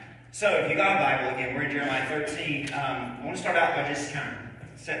So if you got a Bible again, we're in Jeremiah 13. I want to start out by just kind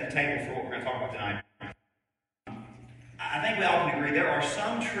of setting the table for what we're going to talk about tonight. I think we all can agree there are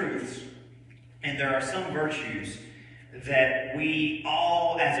some truths and there are some virtues that we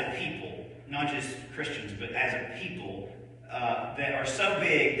all as a people, not just Christians, but as a people, that are so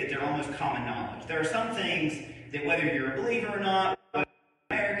big that they're almost common knowledge. There are some things that whether you're a believer or not, whether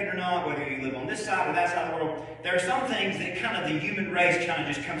you're American or not, whether you live on this side or that side of the world, there are some things that kind of the human race kind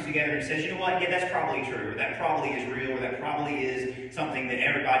of just comes together and says, you know what, yeah, that's probably true, or that probably is real, or that probably is something that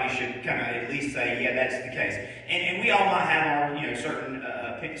everybody should kind of at least say, yeah, that's the case. And we all might have our,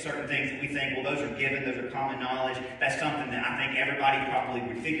 certain things that we think, well, those are given, those are common knowledge. That's something that I think everybody probably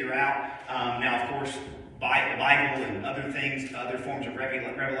would figure out. Now, of course, the Bible and other things, other forms of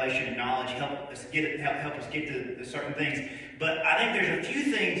revelation and knowledge help us get to certain things. But I think there's a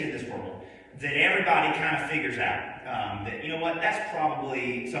few things in this world that everybody kind of figures out. That, you know what, that's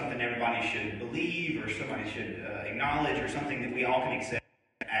probably something everybody should believe or somebody should acknowledge or something that we all can accept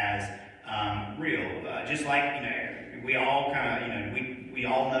as real. Just like, we all kind of, we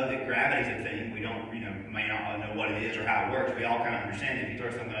all know that gravity is a thing. We don't, may not know what it is or how it works. We all kind of understand that if you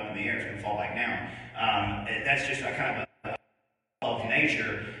throw something up in the air, it's going to fall back down. That's just a kind of a law of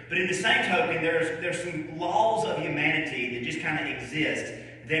nature. But in the same token, there's some laws of humanity that just kind of exist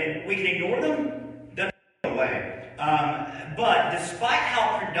that we can ignore them, they'll go away. But despite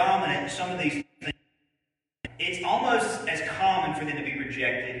how predominant some of these things, it's almost as common for them to be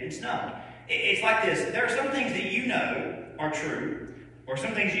rejected and snubbed. It's like this. There are some things that you know are true, or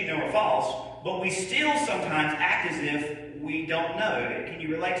some things you know are false, but we still sometimes act as if we don't know. Can you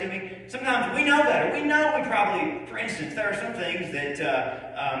relate to me? Sometimes we know better. We know we probably, for instance, there are some things that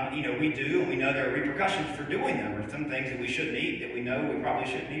we do, and we know there are repercussions for doing them, or some things that we shouldn't eat that we know we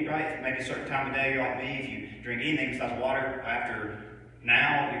probably shouldn't eat, right? Maybe a certain time of day, you're like me, if you drink anything besides water after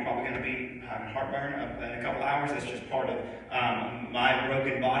now, you're probably going to be having heartburn in a couple hours. That's just part of my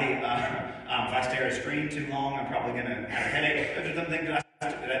broken body. If I stare at a screen too long, I'm probably going to have a headache. Those are some things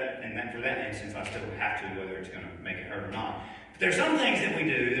that for that instance, I still have to, whether it's going to make it hurt or not. But there's some things that we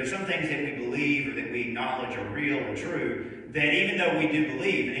do, there's some things that we believe or that we acknowledge are real or true, that even though we do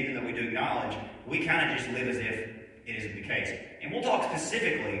believe and even though we do acknowledge, we kind of just live as if it isn't the case. And we'll talk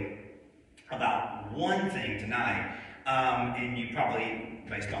specifically about one thing tonight. And you probably,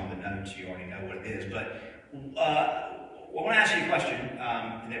 based on the notes, you already know what it is. But I want to ask you a question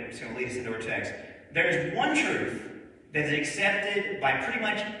that's going to lead us into our text. There's one truth that's accepted by pretty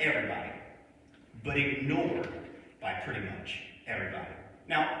much everybody, but ignored by pretty much everybody.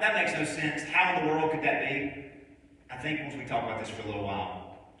 Now, that makes no sense. How in the world could that be? I think once we talk about this for a little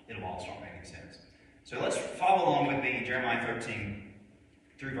while, it'll all start making sense. So let's follow along with me in Jeremiah 13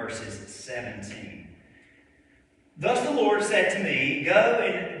 through verses 17. Thus the Lord said to me, go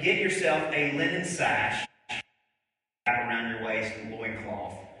and get yourself a linen sash around your waist and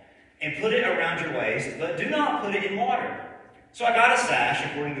loincloth, and put it around your waist, but do not put it in water. So I got a sash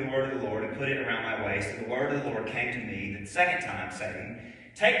according to the word of the Lord and put it around my waist, and the word of the Lord came to me the second time, saying,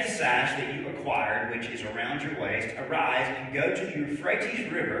 take the sash that you acquired, which is around your waist, arise and go to the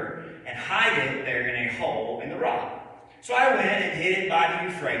Euphrates River and hide it there in a hole in the rock. So I went and hid it by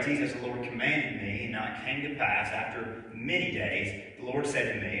the Euphrates as the Lord commanded me. And now it came to pass, after many days, the Lord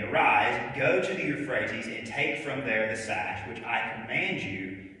said to me, arise, go to the Euphrates, and take from there the sash, which I command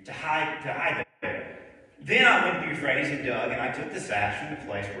you to hide there. Then I went to the Euphrates and dug, and I took the sash from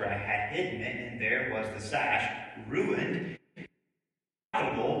the place where I had hidden it, and there was the sash, ruined,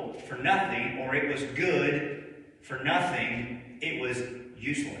 profitable for nothing, or it was good for nothing, it was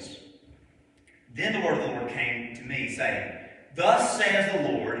useless. Then the word of the Lord came to me, saying, thus says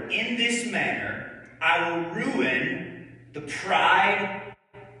the Lord, in this manner I will ruin the pride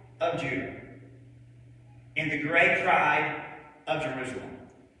of Judah and the great pride of Jerusalem.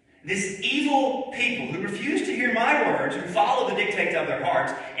 This evil people who refuse to hear my words, who follow the dictates of their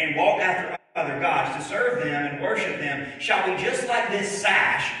hearts, and walk after other gods to serve them and worship them, shall be just like this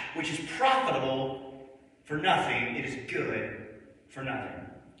sash, which is profitable for nothing, it is good for nothing.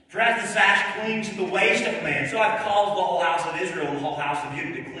 For as the sash clings to the waist of man, so I've caused the whole house of Israel and the whole house of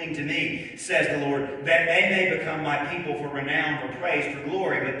Judah to cling to me, says the Lord, that they may become my people for renown, for praise, for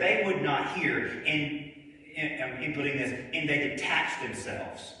glory. But they would not hear in putting this, and they detached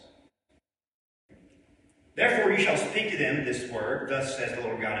themselves. Therefore you shall speak to them this word, thus says the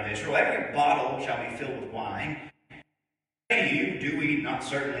Lord God of Israel, every bottle shall be filled with wine. To you, do we not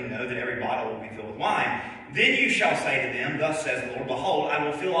certainly know that every bottle will be filled with wine? Then you shall say to them, thus says the Lord, behold, I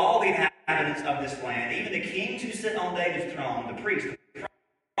will fill all the inhabitants of this land, even the kings who sit on David's throne, the priests,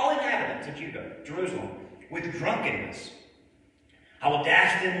 all inhabitants of Judah, Jerusalem, with drunkenness. I will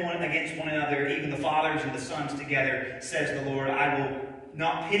dash them one against one another, even the fathers and the sons together, says the Lord. I will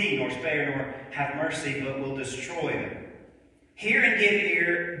not pity nor spare nor have mercy, but will destroy them. Hear and give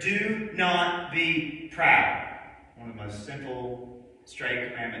ear. Do not be proud. One of the most simple,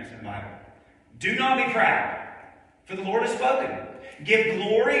 straight commandments in the Bible. Do not be proud, for the Lord has spoken. Give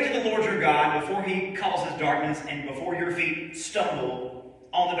glory to the Lord your God before he causes darkness and before your feet stumble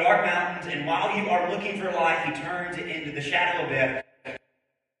on the dark mountains. And while you are looking for light, he turns it into the shadow of death,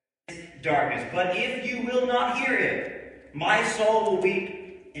 darkness. But if you will not hear it, my soul will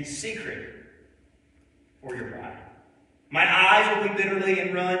weep in secret for your pride. My eyes will weep bitterly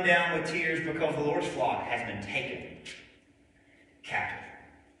and run down with tears because the Lord's flock has been taken captive.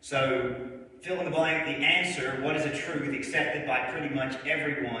 So, fill in the blank, the answer, what is a truth accepted by pretty much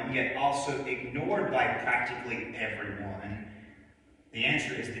everyone, yet also ignored by practically everyone? The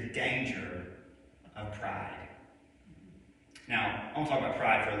answer is the danger of pride. Now, I want to talk about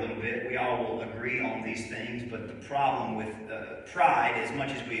pride for a little bit. We all will agree on these things, but the problem with pride, as much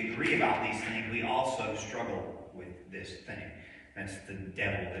as we agree about these things, we also struggle with this thing. That's the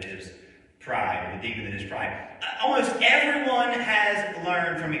devil that is pride, or the demon that is pride. Almost everyone has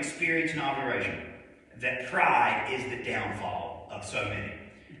learned from experience and observation that pride is the downfall of so many.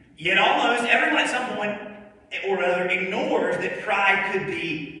 Yet almost everyone at some point or other ignores that pride could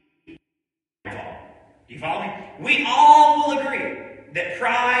be downfall. Do you follow me? We all will agree that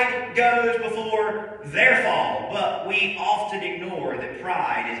pride goes before their fall, but we often ignore that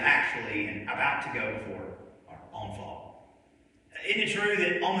pride is actually about to go before our own fall. Isn't it true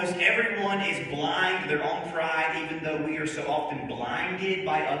that almost everyone is blind to their own pride, even though we are so often blinded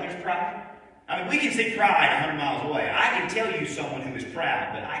by others' pride? I mean, we can see pride 100 miles away. I can tell you someone who is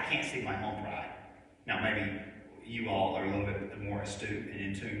proud, but I can't see my own pride. Now, maybe you all are a little bit more astute and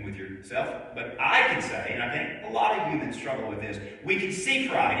in tune with yourself, but I can say, and I think a lot of humans struggle with this, we can see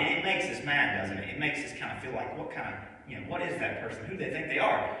pride, and it makes us mad, doesn't it? It makes us kind of feel like, what is that person? Who do they think they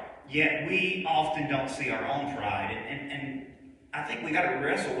are? Yet we often don't see our own pride, and I think we got to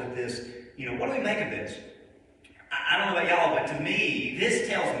wrestle with this. What do we make of this? I don't know about y'all, but to me, this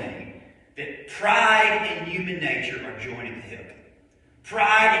tells me that pride and human nature are joined at the hip.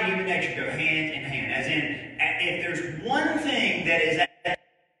 Pride and human nature go hand in hand. As in, if there's one thing that is at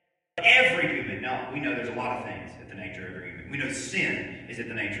every human, we know there's a lot of things at the nature of every human. We know sin is at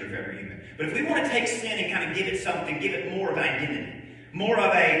the nature of every human. But if we want to take sin and kind of give it something, give it more of an identity, more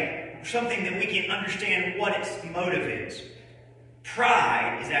of something that we can understand what its motive is,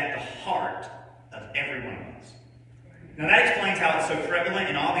 pride is at the heart of every one of us. Now that explains how it's so prevalent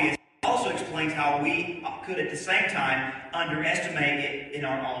and obvious. It also explains how we could at the same time underestimate it in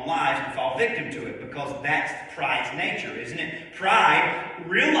our own lives and fall victim to it, because that's pride's nature, isn't it? Pride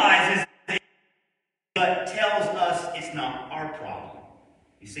realizes it, but tells us it's not our problem.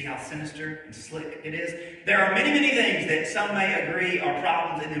 You see how sinister and slick it is? There are many, many things that some may agree are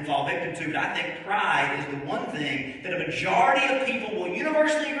problems and then fall victim to, but I think pride is the one thing that a majority of people will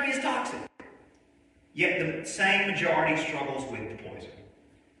universally agree is toxic. Yet the same majority struggles with the poison.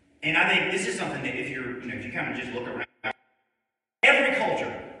 And I think this is something that if you kind of just look around, every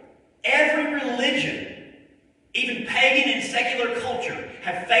culture, every religion, even pagan and secular culture,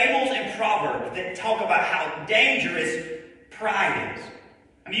 have fables and proverbs that talk about how dangerous pride is.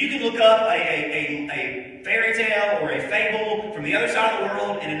 I mean, you can look up a fairy tale or a fable from the other side of the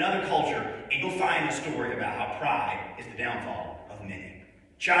world in another culture, and you'll find a story about how pride is the downfall of many.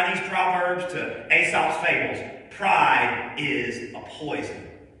 Chinese proverbs to Aesop's fables, pride is a poison.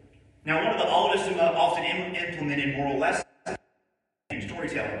 Now, one of the oldest and often implemented moral lessons in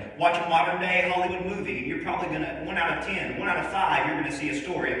storytelling. Watch a modern-day Hollywood movie, and you're probably going to, 1 out of 10, 1 out of 5, you're going to see a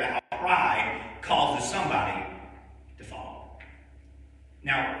story about how pride causes somebody to fall.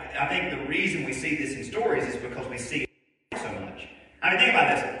 Now, I think the reason we see this in stories is because we see it so much. I mean, think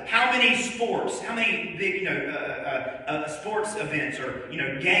about this. How many big, sports events or,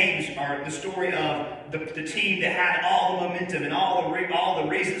 games are the story of the team that had all the momentum and all the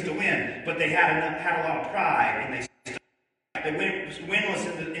reasons to win, but they had a lot of pride, and they went winless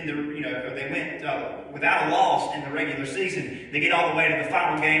or they went without a loss in the regular season. They get all the way to the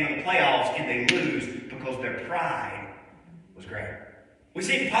final game of the playoffs, and they lose because their pride was great. We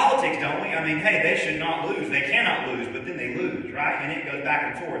see it in politics, don't we? I mean, hey, they should not lose. They cannot lose, but then they lose, right? And it goes back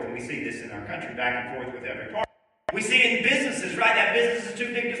and forth. And we see this in our country, back and forth with every party. We see it in businesses, right? That business is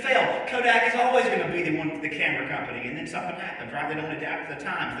too big to fail. Kodak is always going to be the camera company. And then something happens, right? They don't adapt to the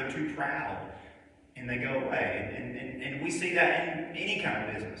times. They're too proud. And they go away. And we see that in any kind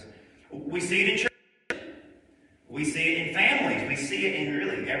of business. We see it in church. We see it in families. We see it in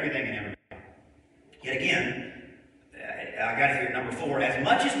really everything and everything. Yet again, I got here at number 4. As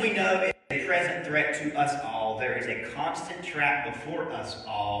much as we know it's a present threat to us all, there is a constant trap before us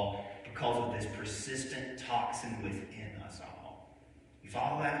all because of this persistent toxin within us all. You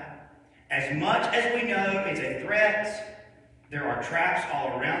follow that? As much as we know it's a threat, there are traps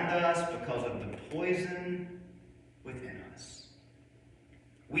all around us because of the poison within us.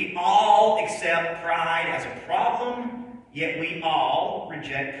 We all accept pride as a problem, yet we all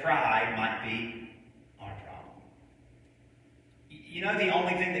reject pride might be our problem. You know the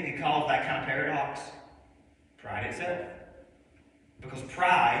only thing that could cause that kind of paradox? Pride itself. Because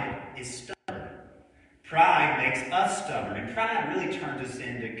pride is stubborn. Pride makes us stubborn, and pride really turns us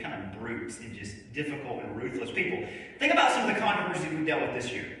into kind of brutes and just difficult and ruthless people. Think about some of the controversies we've dealt with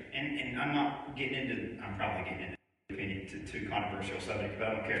this year. And I'm probably getting into too controversial subject, but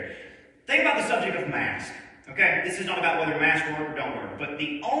I don't care. Think about the subject of masks. Okay? This is not about whether masks work or don't work, but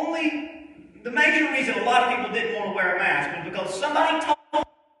the major reason a lot of people didn't want to wear a mask was because somebody told them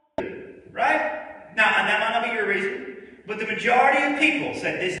to, right? Now, that might not be your reason. But the majority of people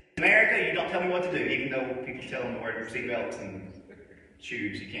said, this is America, you don't tell me what to do, even though people tell them to wear seatbelts and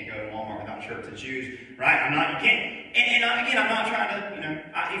shoes. You can't go to Walmart without shirts and shoes, right? You can't. And again, I'm not trying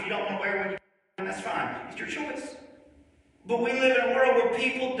to, if you don't want to wear one, that's fine. It's your choice. But we live in a world where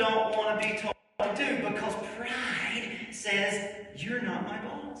people don't want to be told what to do because pride says, you're not my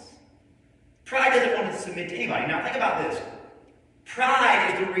boss. Pride doesn't want to submit to anybody. Now think about this.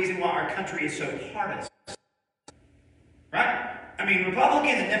 Pride is the reason why our country is so partisan. Right? I mean,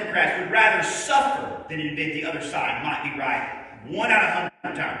 Republicans and Democrats would rather suffer than admit the other side might be right 1 out of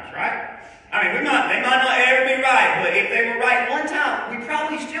 100 times, right? I mean, they might not ever be right, but if they were right one time, we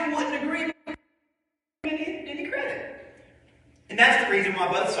probably still wouldn't agree with any credit. And that's the reason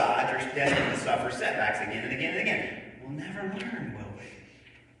why both sides are destined to suffer setbacks again and again and again. We'll never learn, will we?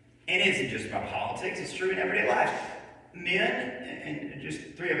 And it isn't just about politics, it's true in everyday life. Men, and just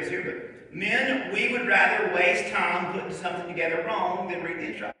 3 of us here, but men, we would rather waste time putting something together wrong than read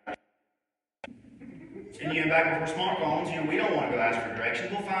the instructions. And back before smartphones, we don't want to go ask for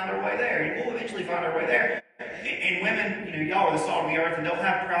directions. We'll find our way there, and we'll eventually find our way there. And women, y'all are the salt of the earth and don't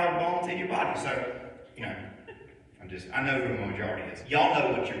have proud bones in your body. So, I know who the majority is. Y'all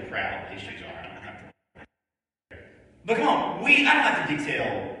know what your proud issues are. I don't have to. But come on, I don't have to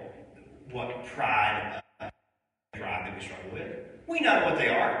detail what pride that we struggle with. We know what they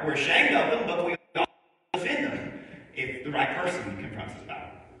are. We're ashamed of them, but we all defend them if the right person confronts us about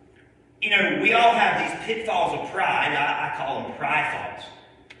them. We all have these pitfalls of pride. I call them pride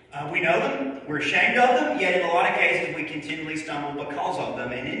falls. We know them. We're ashamed of them, yet in a lot of cases we continually stumble because of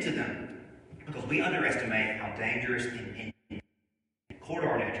them and into them because we underestimate how dangerous and core to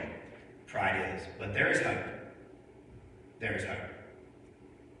our nature pride is. But there is hope. There is hope.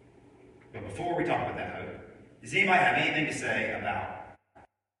 But before we talk about that hope, does anybody have anything to say about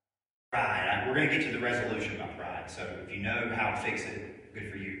pride? We're going to get to the resolution about pride, so if you know how to fix it, good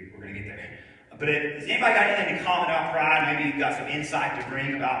for you. We're going to get there. But has anybody got anything to comment about pride? Maybe you've got some insight to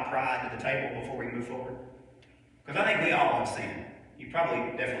bring about pride to the table before we move forward? Because I think we all have seen it. You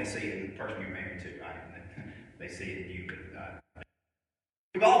probably definitely see it in the person you're married to, right? They see it in you.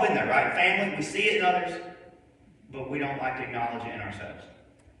 We've all been there, right? Family, we see it in others, but we don't like to acknowledge it in ourselves.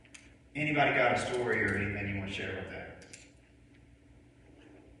 Anybody got a story or anything you want to share with that?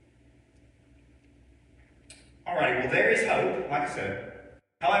 Alrighty, well there is hope, like I said.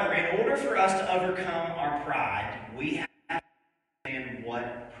 However, in order for us to overcome our pride, we have to understand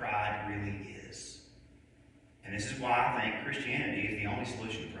what pride really is. And this is why I think Christianity is the only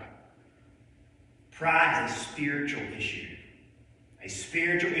solution to pride. Pride is a spiritual issue. A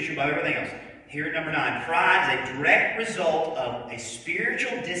spiritual issue above everything else. Here at number 9, pride is a direct result of a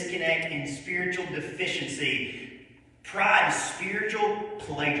spiritual disconnect and spiritual deficiency. Pride is spiritual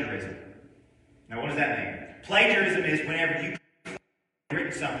plagiarism. Now, what does that mean? Plagiarism is whenever you've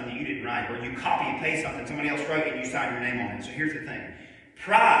written something that you didn't write, or you copy and paste something somebody else wrote and you sign your name on it. So here's the thing.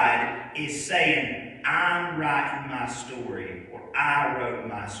 Pride is saying, I'm writing my story, or I wrote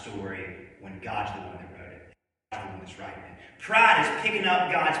my story, when God's the one that wrote it. God's the one that's writing it. Pride is picking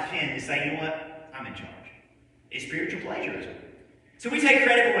up God's pen and saying, you know what? I'm in charge. It's spiritual plagiarism. So we take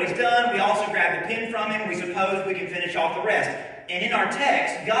credit for what he's done. We also grab the pen from him. We suppose we can finish off the rest. And in our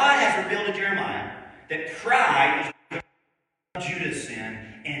text, God has revealed to Jeremiah that pride is Judah's sin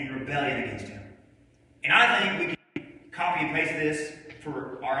and rebellion against him. And I think we can copy and paste this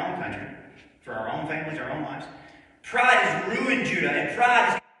for our own country, for our own families, our own lives. Pride has ruined Judah, and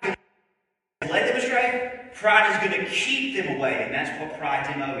pride has led them astray. Pride is going to keep them away, and that's what pride's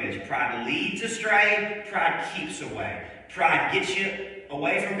MO is. Pride leads astray, pride keeps away. Pride gets you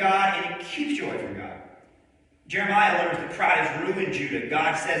away from God, and it keeps you away from God. Jeremiah learns that pride has ruined Judah.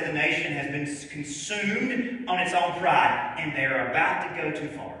 God says the nation has been consumed on its own pride, and they are about to go too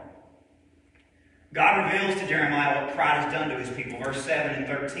far. God reveals to Jeremiah what pride has done to his people. Verse 7 and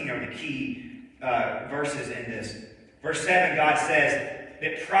 13 are the key verses in this. Verse 7, God says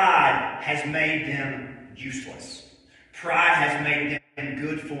that pride has made them useless. Pride has made them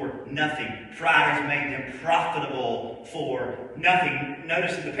good for nothing. Pride has made them profitable for nothing.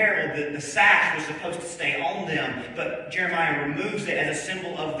 Notice in the parable that the sash was supposed to stay on them, but Jeremiah removes it as a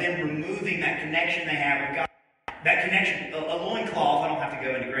symbol of them removing that connection they have with God. That connection, a loincloth, I don't have to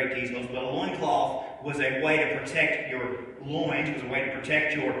go into great details, but a loincloth was a way to protect your loins. It was a way to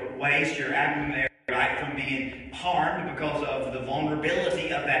protect your waist, your abdomen area, right, from being harmed because of the vulnerability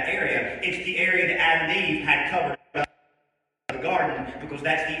of that area. It's the area that Adam and Eve had covered the garden, because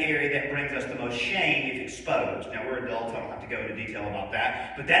that's the area that brings us the most shame if exposed. Now, we're adults, I don't have to go into detail about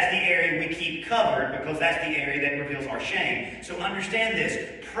that, but that's the area we keep covered because that's the area that reveals our shame. So understand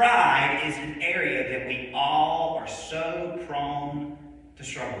this, pride is an area that we all are so prone to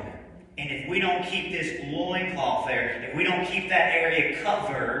struggle in. And if we don't keep this loincloth there, if we don't keep that area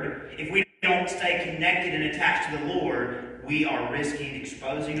covered, if we don't stay connected and attached to the Lord, we are risking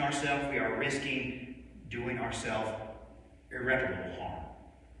exposing ourselves, we are risking doing ourselves irreparable harm,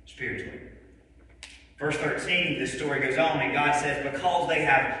 spiritually. Verse 13, this story goes on, and God says, because they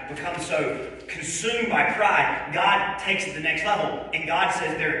have become so consumed by pride, God takes it to the next level, and God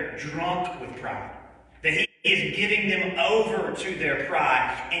says they're drunk with pride. That He is giving them over to their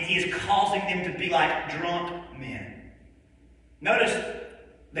pride, and He is causing them to be like drunk men. Notice,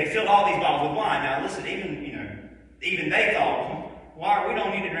 they filled all these bottles with wine. Now listen, even they thought, we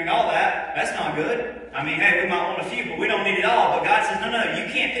don't need to drink all that. That's not good. I mean, hey, we might want a few, but we don't need it all. But God says, no,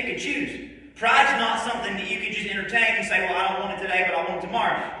 you can't pick and choose. Pride's not something that you can just entertain and say, well, I don't want it today, but I want it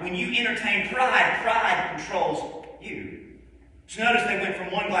tomorrow. When you entertain pride, pride controls you. So notice they went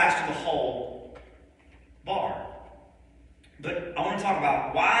from one glass to the whole bar. But I want to talk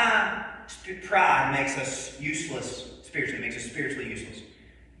about why pride makes us useless spiritually, makes us spiritually useless.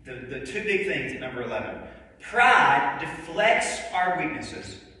 The two big things at number 11. Pride deflects our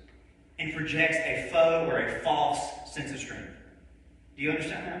weaknesses and projects a faux or a false sense of strength. Do you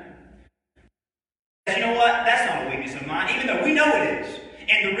understand that? You know what? That's not a weakness of mine, even though we know it is.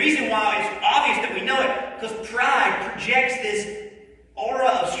 And the reason why it's obvious that we know it, because pride projects this aura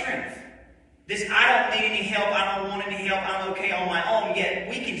of strength. This, I don't need any help, I don't want any help, I'm okay on my own. Yet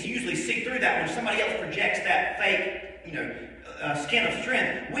we can usually see through that when somebody else projects that fake, skin of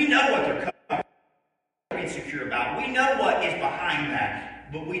strength. We know what they're insecure about. We know what is behind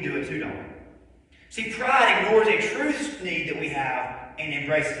that, but we do it too, don't we? See, pride ignores a truth need that we have and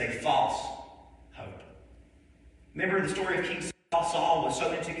embraces a false hope. Remember the story of King Saul? Saul was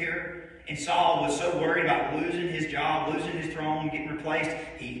so insecure, and Saul was so worried about losing his job, losing his throne, getting replaced.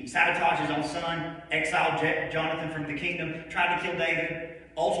 He sabotaged his own son, exiled Jonathan from the kingdom, tried to kill David.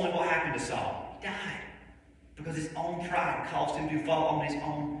 Ultimately, what happened to Saul? He died because his own pride caused him to fall on his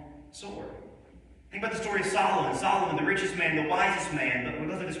own sword. Think about the story of Solomon. Solomon, the richest man, the wisest man, but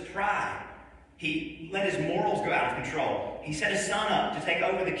because of his pride, he let his morals go out of control. He set his son up to take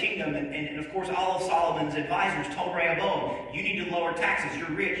over the kingdom, and of course all of Solomon's advisors told Rehoboam, you need to lower taxes. You're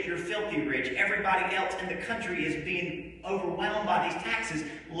rich. You're filthy rich. Everybody else in the country is being overwhelmed by these taxes.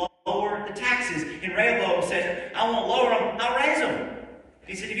 Lower the taxes. And Rehoboam says, I won't lower them. I'll raise them.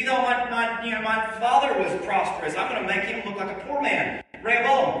 He said, if you thought my father was prosperous, I'm going to make him look like a poor man.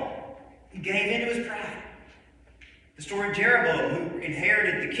 Rehoboam, he gave into his pride. The story of Jeroboam, who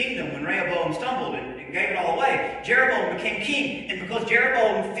inherited the kingdom when Rehoboam stumbled and gave it all away. Jeroboam became king, and because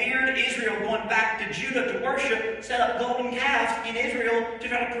Jeroboam feared Israel going back to Judah to worship, set up golden calves in Israel to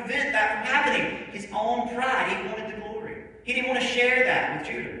try to prevent that from happening. His own pride, he wanted the glory. He didn't want to share that with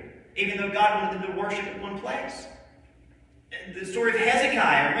Judah, even though God wanted them to worship at one place. The story of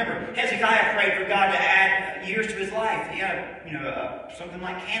Hezekiah. Remember, Hezekiah prayed for God to add years to his life. He had, something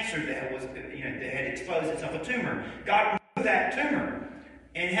like cancer that was, that had exposed itself, a tumor. God removed that tumor.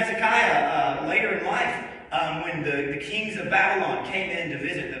 And Hezekiah, later in life, when the kings of Babylon came in to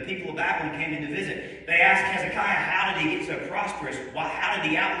visit, the people of Babylon came in to visit, they asked Hezekiah, how did he get so prosperous? How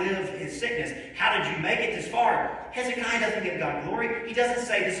did he outlive his sickness? How did you make it this far? Hezekiah doesn't give God glory. He doesn't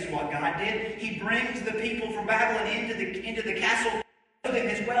say this is what God did. He brings the people from Babylon into the castle, shows them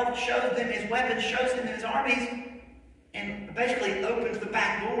his wealth, shows them his weapons, shows them his armies, and basically opens the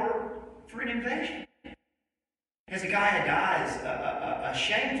back door for an invasion. Hezekiah dies a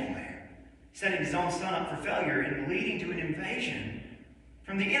shameful man, setting his own son up for failure and leading to an invasion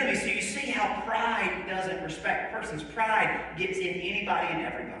from the enemy. So you see how pride doesn't respect persons. Pride gets in anybody and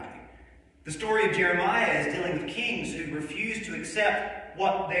everybody. The story of Jeremiah is dealing with kings who refused to accept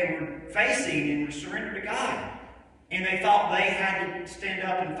what they were facing and surrender to God. And they thought they had to stand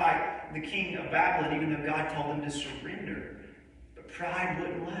up and fight the king of Babylon, even though God told them to surrender. But pride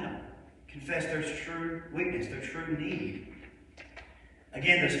wouldn't let them confess their true weakness, their true need.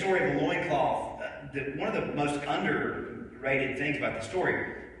 Again, the story of the loincloth, one of the most underrated things about the story,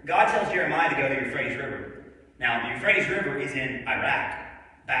 God tells Jeremiah to go to the Euphrates River. Now, the Euphrates River is in Iraq,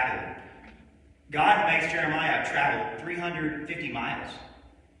 Babylon. God makes Jeremiah travel 350 miles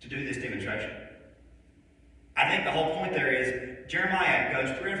to do this demonstration. I think the whole point there is Jeremiah goes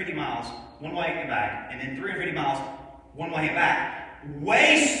 350 miles one way and back, and then 350 miles one way and back,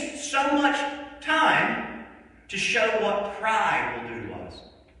 wastes so much time to show what pride will do to us.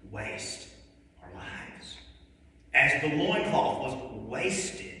 Waste our lives. As the loincloth was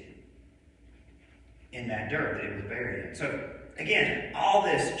wasted in that dirt that it was buried in. So, again, all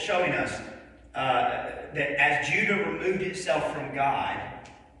this showing us that as Judah removed itself from God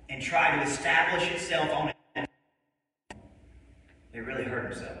and tried to establish itself on it, it really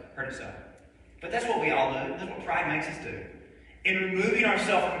hurt itself. But that's what we all do. That's what pride makes us do. In removing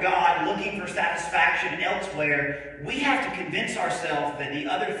ourselves from God, looking for satisfaction elsewhere, we have to convince ourselves that the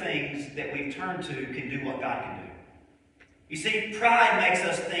other things that we've turned to can do what God can do. You see, pride makes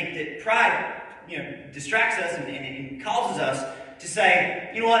us think that pride, distracts us and causes us to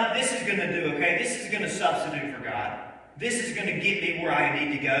say, you know what, this is going to do, okay? This is going to substitute for God. This is going to get me where I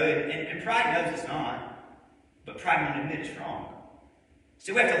need to go. And pride knows it's not, but pride won't admit it's wrong.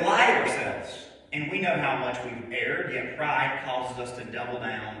 So we have to lie to ourselves. And we know how much we've erred, yet pride causes us to double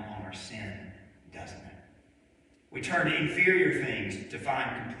down on our sin, doesn't it? We turn to inferior things to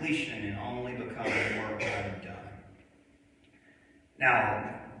find completion and only become more undone.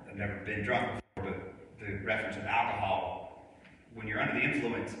 Now, I've never been drunk before, but the reference of alcohol, when you're under the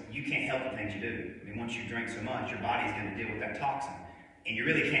influence, you can't help the things you do. I mean, once you drink so much, your body's going to deal with that toxin. And you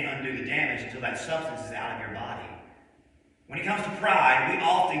really can't undo the damage until that substance is out of your body. When it comes to pride, we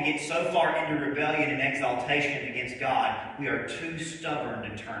often get so far into rebellion and exaltation against God, we are too stubborn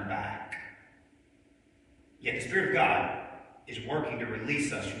to turn back. Yet the Spirit of God is working to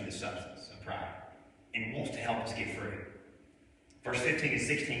release us from the substance of pride and wants to help us get free. Verse 15 and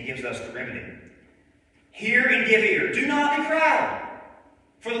 16 gives us the remedy. Hear and give ear. Do not be proud,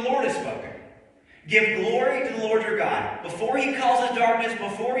 for the Lord has spoken. Give glory to the Lord your God. Before he causes darkness,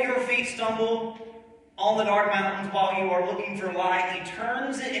 before your feet stumble on the dark mountains while you are looking for light, he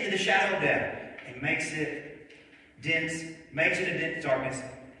turns it into the shadow of death and makes it a dense darkness.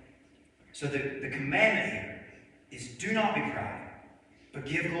 So the commandment here is do not be proud, but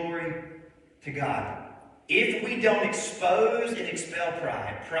give glory to God. If we don't expose and expel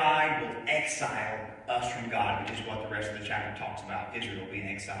pride, pride will exile us from God, which is what the rest of the chapter talks about, Israel being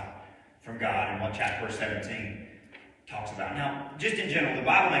exiled from God, and what chapter 17 talks about. Now, just in general, the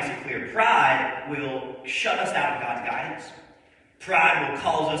Bible makes it clear, pride will shut us out of God's guidance. Pride will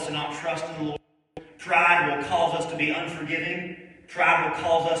cause us to not trust in the Lord. Pride will cause us to be unforgiving. Pride will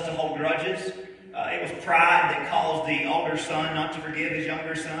cause us to hold grudges. It was pride that caused the older son not to forgive his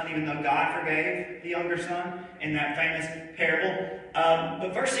younger son, even though God forgave the younger son in that famous parable.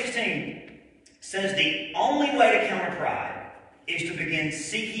 But verse 16 says the only way to counter pride is to begin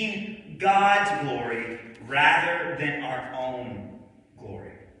seeking God's glory rather than our own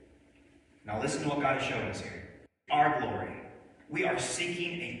glory. Now listen to what God is showing us here. Our glory. We are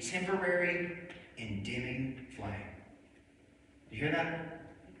seeking a temporary and dimming flame. You hear that?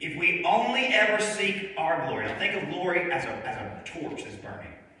 If we only ever seek our glory, now think of glory as a torch that's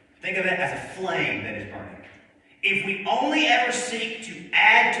burning. Think of it as a flame that is burning. If we only ever seek to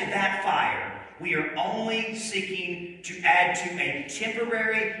add to that fire, we are only seeking to add to a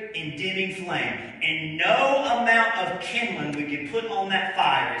temporary and dimming flame. And no amount of kindling we can put on that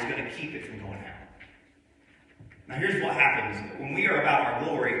fire is going to keep it from going out. Now here's what happens. When we are about our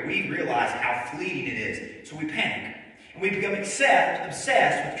glory, we realize how fleeting it is. So we panic. And we become obsessed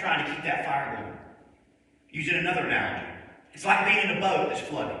with trying to keep that fire going. Using another analogy. It's like being in a boat that's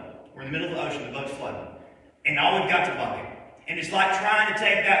flooding. We're in the middle of the ocean, the boat's flooding. And all we've got is a bucket. And it's like trying to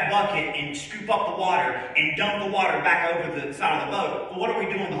take that bucket and scoop up the water and dump the water back over the side of the boat. Well, what are we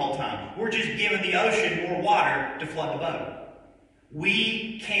doing the whole time? We're just giving the ocean more water to flood the boat.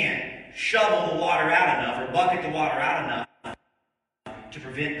 We can't shovel the water out enough or bucket the water out enough to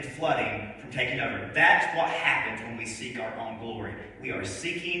prevent the flooding from taking over. That's what happens when we seek our own glory. We are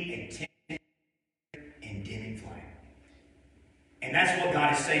seeking a temporary and dimming flame. And that's what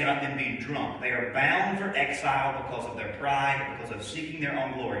God is saying about them being drunk. They are bound for exile because of their pride, because of seeking their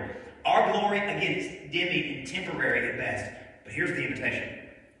own glory. Our glory, again, is dimming and temporary at best. But here's the invitation.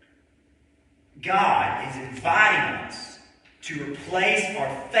 God is inviting us to replace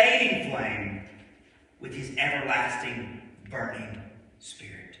our fading flame with his everlasting burning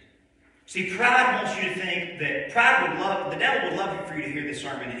Spirit. See, pride wants you to think that the devil would love for you to hear this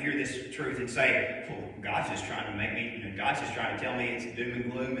sermon and hear this truth and say, well, God's just trying to make me, God's just trying to tell me it's doom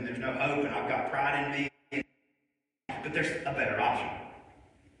and gloom and there's no hope and I've got pride in me. But there's a better option.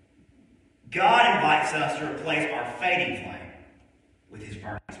 God invites us to replace our fading flame with his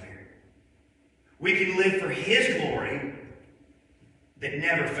burning Spirit. We can live for his glory that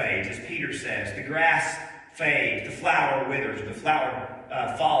never fades. As Peter says, the grass fades, the flower withers, the flower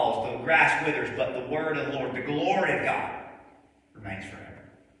falls, the grass withers, but the word of the Lord, the glory of God, remains forever.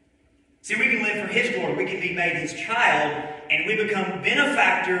 See, we can live for his glory. We can be made his child, and we become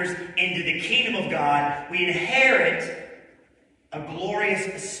benefactors into the kingdom of God. We inherit a glorious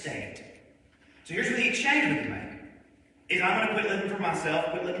estate. So here's the exchange we can make. Is I'm going to quit living for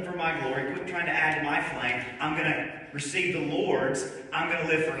myself, quit living for my glory, quit trying to add to my flame. I'm going to receive the Lord's. I'm going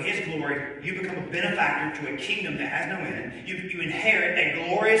to live for his glory. You become a benefactor to a kingdom that has no end. You inherit a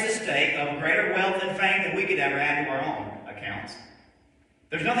glorious estate of greater wealth and fame than we could ever add to our own accounts.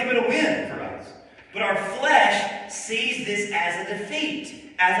 There's nothing but a win for us. But our flesh sees this as a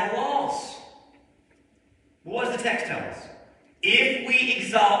defeat, as a loss. What does the text tell us? If we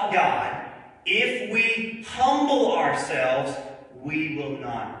exalt God, if we humble ourselves, we will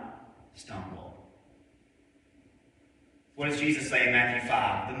not stumble. What does Jesus say in Matthew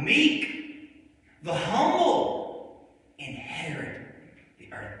 5? The meek, the humble, inherit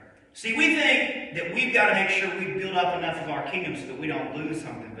the earth. See, we think that we've got to make sure we build up enough of our kingdom so that we don't lose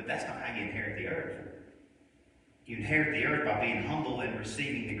something, but that's not how you inherit the earth. You inherit the earth by being humble and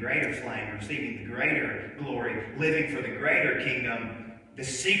receiving the greater flame, receiving the greater glory, living for the greater kingdom. The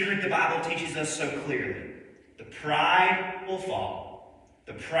secret the Bible teaches us so clearly. The pride will fall.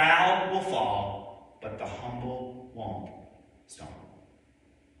 The proud will fall. But the humble won't stumble.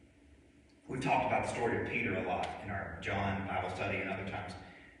 We've talked about the story of Peter a lot in our John Bible study and other times.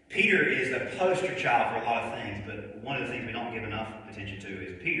 Peter is the poster child for a lot of things, but one of the things we don't give enough attention to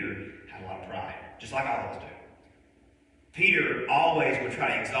is Peter had a lot of pride, just like all of us do. Peter always would try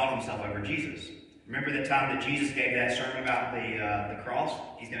to exalt himself over Jesus. Remember the time that Jesus gave that sermon about the cross?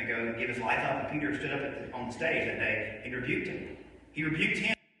 He's going to go and give his life up. And Peter stood up on the stage that day and rebuked him. He rebuked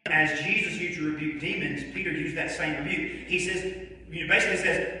him as Jesus used to rebuke demons. Peter used that same rebuke. He says, basically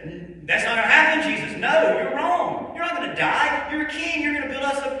says, that's not going to happen, Jesus. No, you're wrong. You're not going to die. You're a king. You're going to build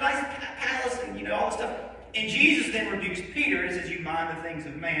us a nice palace and all this stuff. And Jesus then rebukes Peter and says, you mind the things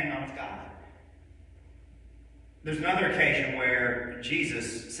of man, not of God. There's another occasion where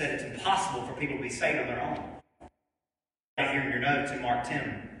Jesus said it's impossible for people to be saved on their own. Right here in your notes in Mark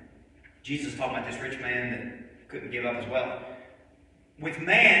 10, Jesus is talking about this rich man that couldn't give up his wealth. With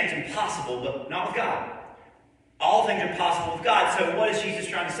man, it's impossible, but not with God. All things are possible with God. So what is Jesus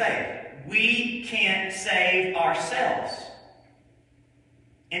trying to say? We can't save ourselves.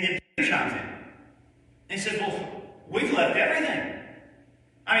 And then Peter chimes in and says, well, we've left everything.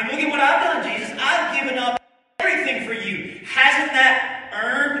 I mean, look at what I've done, Jesus. I've given up everything for you. Hasn't that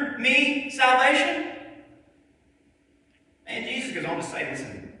earned me salvation? And Jesus goes on to say,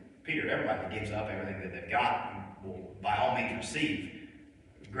 listen, Peter, everybody that gives up everything that they've got will by all means receive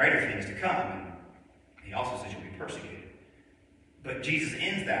greater things to come. And he also says you'll be persecuted. But Jesus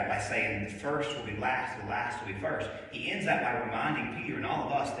ends that by saying the first will be last, the last will be first. He ends that by reminding Peter and all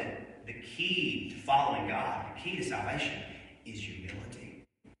of us that the key to following God, the key to salvation, is humility.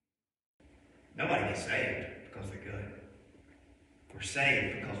 Nobody gets saved because they're good. We're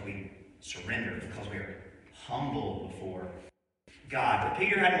saved because we surrender, because we are humble before God. But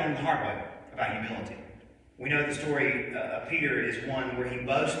Peter had to learn the hard way about humility. We know the story of Peter is one where he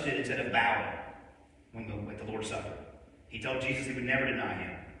boasted instead of bowing at the Lord's Supper. He told Jesus he would never deny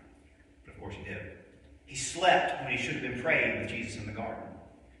him. But of course he did. He slept when he should have been praying with Jesus in the garden.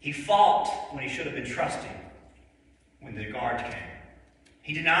 He fought when he should have been trusting when the guards came.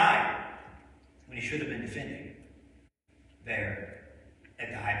 He denied when he should have been defending there at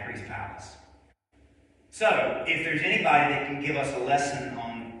the high priest's palace. So, if there's anybody that can give us a lesson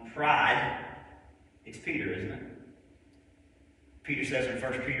on pride, it's Peter, isn't it? Peter says in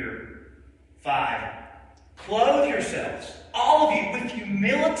 1 Peter 5, clothe yourselves, all of you, with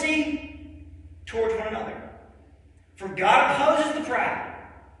humility towards one another. For God opposes the proud,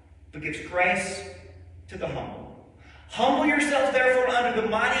 but gives grace to the humble. Humble yourselves, therefore, under the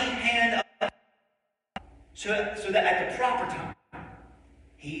mighty hand of God, so that at the proper time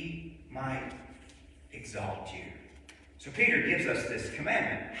he might exalt you. So Peter gives us this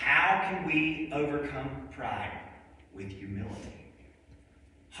commandment. How can we overcome pride? With humility.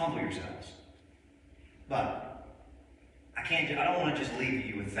 Humble yourselves. But I don't want to just leave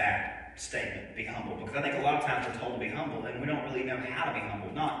you with that statement, be humble, because I think a lot of times we're told to be humble and we don't really know how to be humble.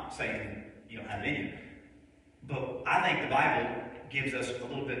 Not saying you don't have it in you. But I think the Bible gives us a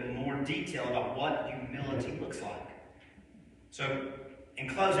little bit more detail about what humility looks like. So, in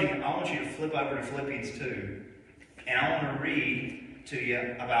closing, I want you to flip over to Philippians 2, and I want to read to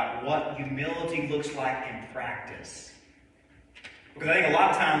you about what humility looks like in practice. Because I think a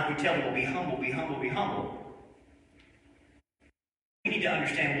lot of times we tell people, be humble, be humble, be humble. We need to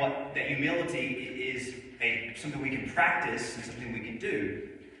understand that humility is something we can practice and something we can do.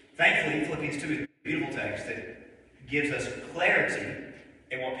 Thankfully, Philippians 2 is a beautiful text that gives us clarity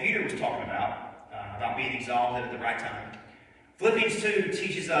in what Peter was talking about being exalted at the right time. Philippians 2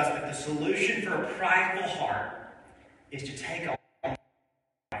 teaches us that the solution for a prideful heart is to take on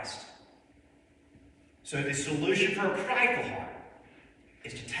Christ. So the solution for a prideful heart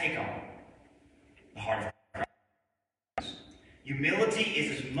is to take on the heart of Christ. Humility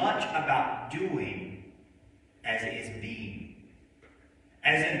is as much about doing as it is being.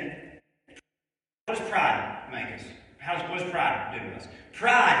 As in, what does pride make us? What does pride do to us?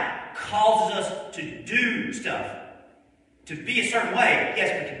 Pride causes us to do stuff. To be a certain way. Yes,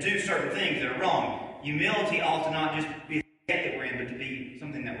 we can do certain things that are wrong. Humility ought to not just be a state that we're in, but to be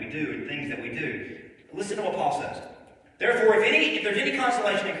something that we do and things that we do. Listen to what Paul says. Therefore, if there's any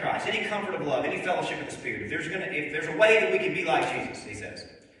consolation in Christ, any comfort of love, any fellowship of the Spirit, if there's a way that we can be like Jesus, he says,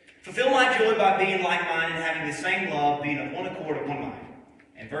 fulfill my joy by being like-minded and having the same love, being of one accord, of one mind.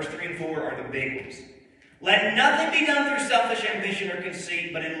 And verse 3 and 4 are the big ones. Let nothing be done through selfish ambition or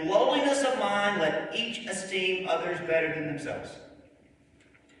conceit, but in lowliness of mind, let each esteem others better than themselves.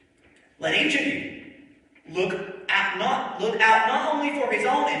 Let each of you look out not only for his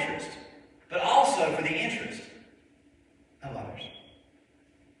own interest, but also for the interest of others.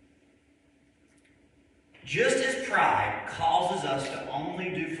 Just as pride causes us to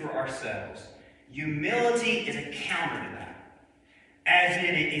only do for ourselves, humility is a counter to that. As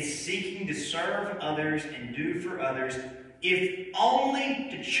in, it is seeking to serve others and do for others, if only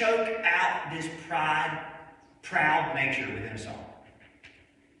to choke out this proud nature within us all.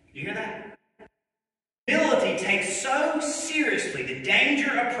 You hear that? Humility takes so seriously the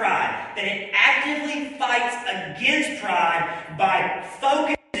danger of pride that it actively fights against pride by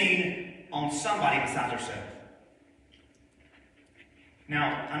focusing on somebody besides ourselves.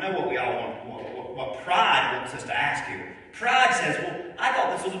 Now, I know what we all want, what pride wants us to ask here. Pride says, well, I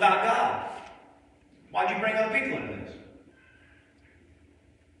thought this was about God. Why'd you bring other people into this?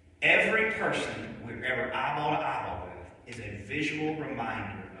 Every person we're ever eyeball to eyeball with is a visual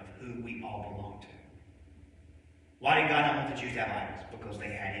reminder of who we all belong to. Why did God not want the Jews to have idols? Because they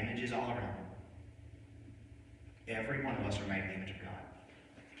had images all around them. Every one of us are made in the image of God.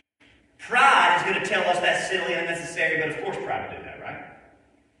 Pride is going to tell us that's silly, unnecessary, but of course pride will do that, right?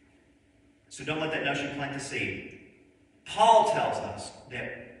 So don't let that notion plant the seed. Paul tells us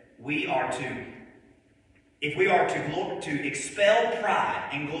that if we are to expel pride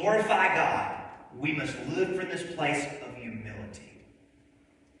and glorify God, we must live from this place of humility.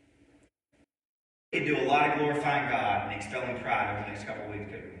 We could do a lot of glorifying God and expelling pride over the next couple of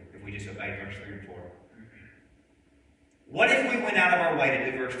weeks, if we just obey verse 3 and 4. What if we went out of our way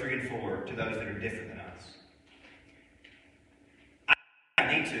to do verse 3 and 4 to those that are different than us?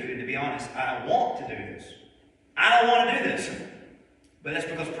 I need to, and to be honest, I don't want to do this. I don't want to do this. But that's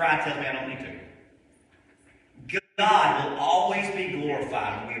because pride tells me I don't need to. God will always be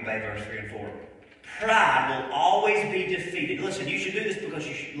glorified when we obey verse 3 and 4. Pride will always be defeated. Listen, you should do this because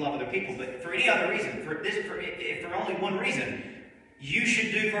you should love other people, but for any other reason, for only one reason, you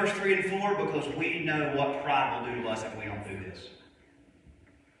should do verse 3 and 4 because we know what pride will do to us if we don't do this.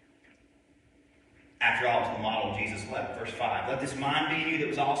 After all, it's the model Jesus left. Verse 5, let this mind be in you that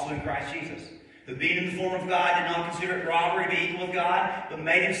was also in Christ Jesus, who being in the form of God did not consider it robbery to be equal with God, but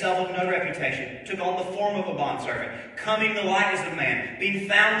made himself of no reputation, took on the form of a bondservant, coming in the likeness of man, being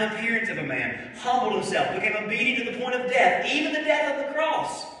found in the appearance of a man, humbled himself, became obedient to the point of death, even the death of the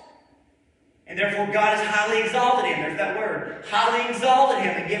cross. And therefore God has highly exalted him, there's that word, highly exalted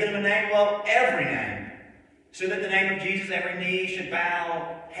him and given him a name above every name, so that the name of Jesus every knee should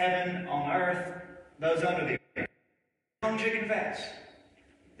bow, heaven, on earth, those under the earth. Tongue should confess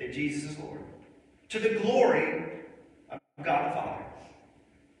that Jesus is Lord, to the glory of God the Father.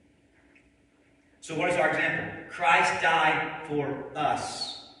 So what is our example? Christ died for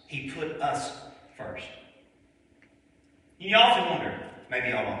us. He put us first. You often wonder, maybe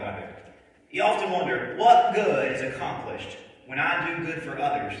y'all don't, but I do. You often wonder, what good is accomplished when I do good for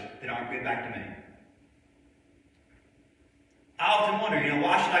others that aren't good back to me? I often wonder,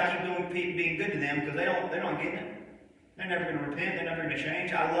 why should I keep being good to them? Because they're not getting it. They're never going to repent. They're never going to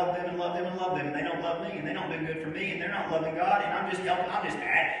change. I love them and love them and love them, and they don't love me, and they don't do good for me, and they're not loving God, and I'm just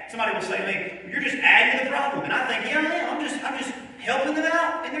adding. Somebody will say to me, "You're just adding to the problem," and I think, yeah, I am. I'm just helping them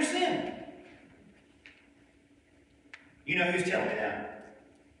out in their sin. You know who's telling me that?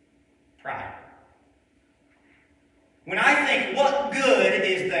 Pride. When I think, what good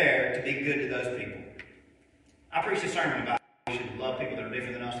is there to be good to those people? I preached a sermon about we should love people that are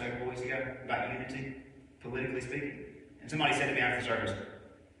different than us a couple weeks ago, about unity, politically speaking. And somebody said to me after the service,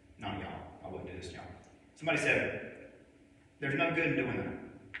 not y'all, I wouldn't do this to y'all. Somebody said, there's no good in doing that,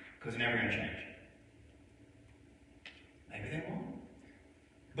 because it's never going to change. Maybe they won't.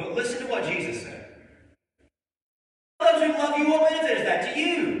 But listen to what Jesus said. Those who love you, what benefit is that to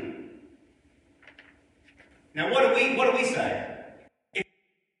you? Now what do we say? If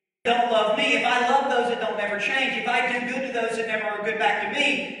you don't love me, if I love those that don't ever change, if I do good to those that never are good back to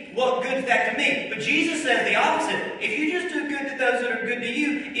me, what good is that to me? But Jesus says the opposite. If you just do good to those that are good to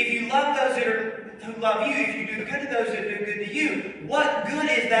you, if you love those who love you, if you do good to those that do good to you, what good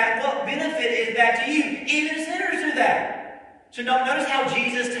is that? What benefit is that to you? Even sinners do that. So notice how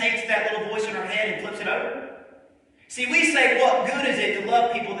Jesus takes that little voice in our head and flips it over. See, we say, what good is it to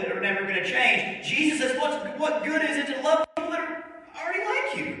love people that are never going to change? Jesus says, what good is it to love people that are already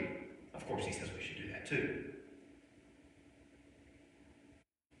like you? Of course, he says we should do that too.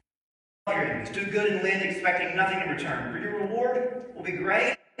 Your enemies, do good and live, expecting nothing in return. For your reward will be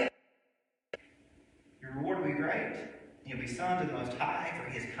great. Your reward will be great. You'll be sons of the Most High, for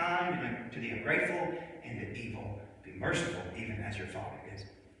he is kind to the ungrateful and the evil. Be merciful, even as your Father is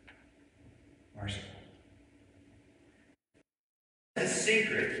merciful. The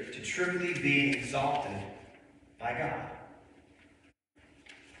secret to truly being exalted by God.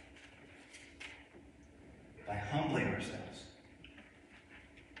 By humbling ourselves.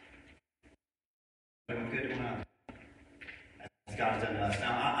 Doing good to one another. As God has done to us.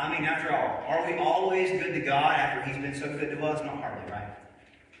 Now, I mean, after all, are we always good to God after he's been so good to us? Not hardly, right?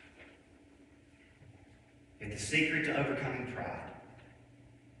 Yet the secret to overcoming pride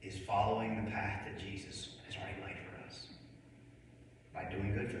is following the path that Jesus has already laid for us. By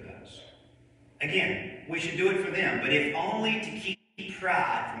doing good for those. Again, we should do it for them, but if only to keep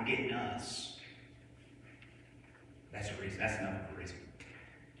pride from getting us. That's a reason. That's enough of a reason.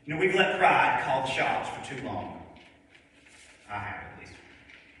 We've let pride call the shots for too long. I have, at least.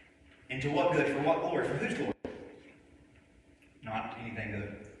 And to what good? For what glory? For whose glory? Not anything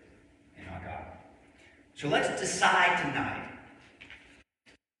good. And not God. So let's decide tonight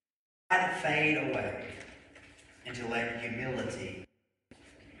to fade away and to let humility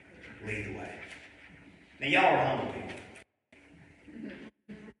lead the way. Now, y'all are humble people.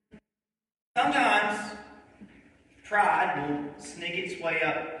 Sometimes pride will sneak its way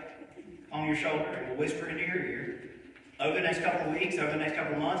up on your shoulder and will whisper into your ear over the next couple of weeks, over the next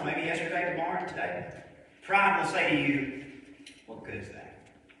couple of months, maybe yesterday, tomorrow, today. Pride will say to you, what good is that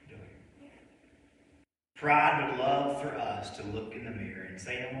doing? Pride would love for us to look in the mirror and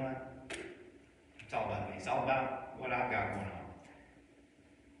say, you know what? It's all about me. It's all about what I've got going on.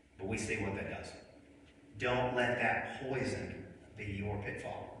 But we see what that does. Don't let that poison be your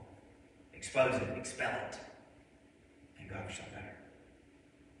pitfall. Expose it, expel it, and go for something better.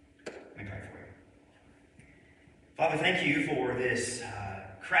 Let me pray for you. Father, thank you for this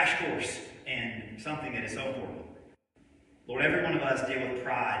crash course in something that is so important. Lord, every one of us deal with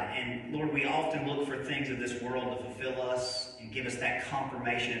pride, and Lord, we often look for things of this world to fulfill us and give us that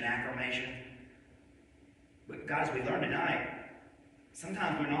confirmation and affirmation. But God, as we learn tonight,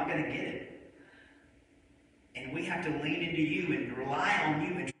 sometimes we're not going to get it. And we have to lean into you and rely on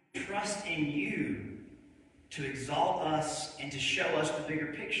you and trust in you to exalt us and to show us the bigger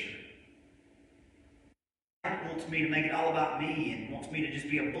picture. God wants me to make it all about me and wants me to just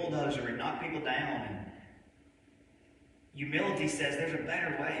be a bulldozer and knock people down. And humility says there's a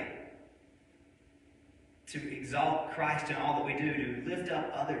better way to exalt Christ in all that we do, to lift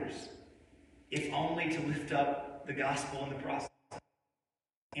up others, if only to lift up the gospel in the process,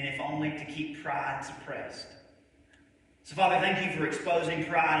 and if only to keep pride suppressed. So, Father, thank you for exposing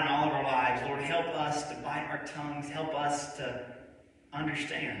pride in all of our lives. Lord, help us to bite our tongues. Help us to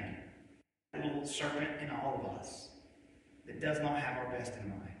understand the little serpent in all of us that does not have our best in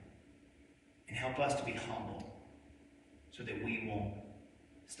mind. And help us to be humble so that we won't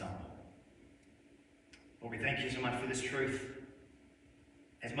stumble. Lord, we thank you so much for this truth.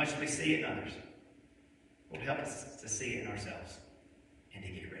 As much as we see it in others, Lord, help us to see it in ourselves and to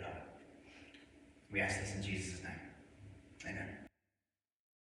get rid of it. We ask this in Jesus' name. Amen.